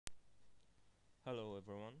Hello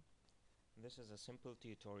everyone, this is a simple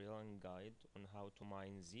tutorial and guide on how to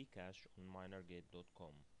mine ZCASH on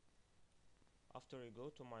minergate.com. After you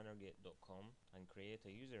go to minergate.com and create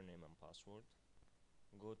a username and password,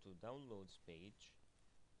 go to Downloads page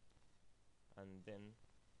and then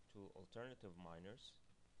to Alternative Miners.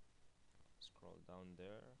 Scroll down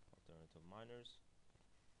there, Alternative Miners,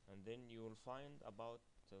 and then you will find about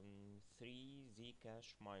 3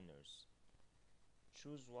 ZCASH miners.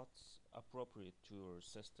 Choose what's appropriate to your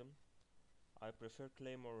system. I prefer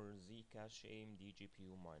Claymore ZCASH AMD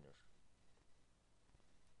GPU miner.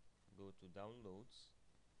 Go to Downloads.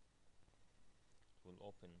 It will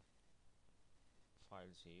open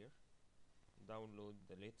files here. Download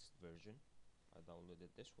the latest version. I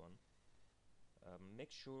downloaded this one.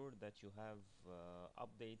 Make sure that you have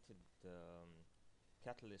updated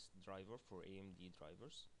Catalyst driver for AMD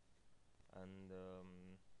drivers,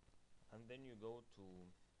 and then you go to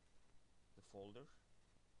the folder.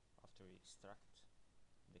 After you extract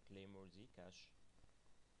the Claymore ZCASH,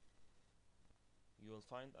 you will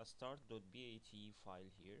find a start.bat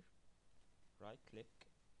file here. Right click,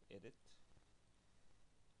 edit,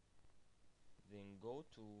 then go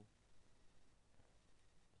to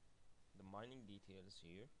the mining details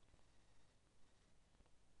here.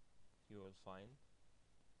 You will find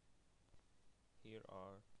here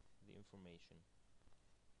are the information.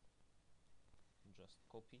 Just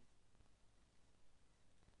copy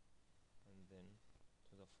and then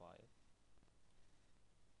to the file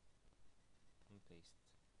and paste.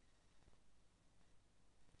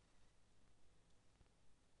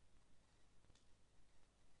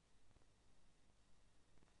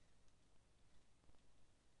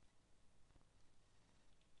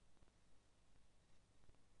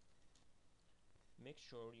 Make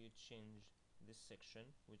sure you change this section,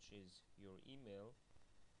 which is your email,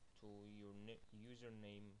 to your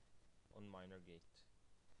username on minergate.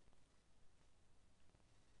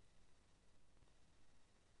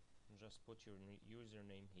 Just put your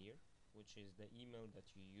username here, which is the email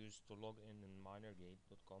that you use to log in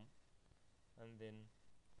minergate.com, and then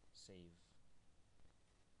save.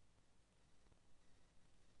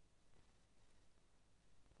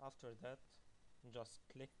 After that, just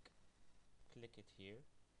click it here,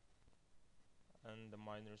 and the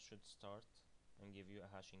miner should start and give you a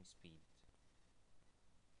hashing speed.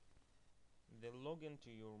 Then log into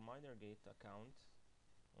your minergate account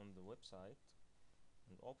on the website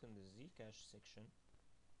and open the ZCASH section.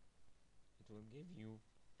 It will give you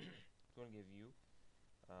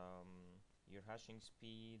your hashing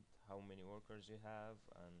speed, how many workers you have,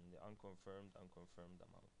 and the unconfirmed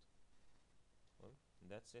amount. Well,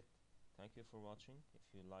 that's it. Thank you for watching. If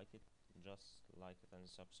you like it, just like it and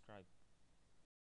subscribe.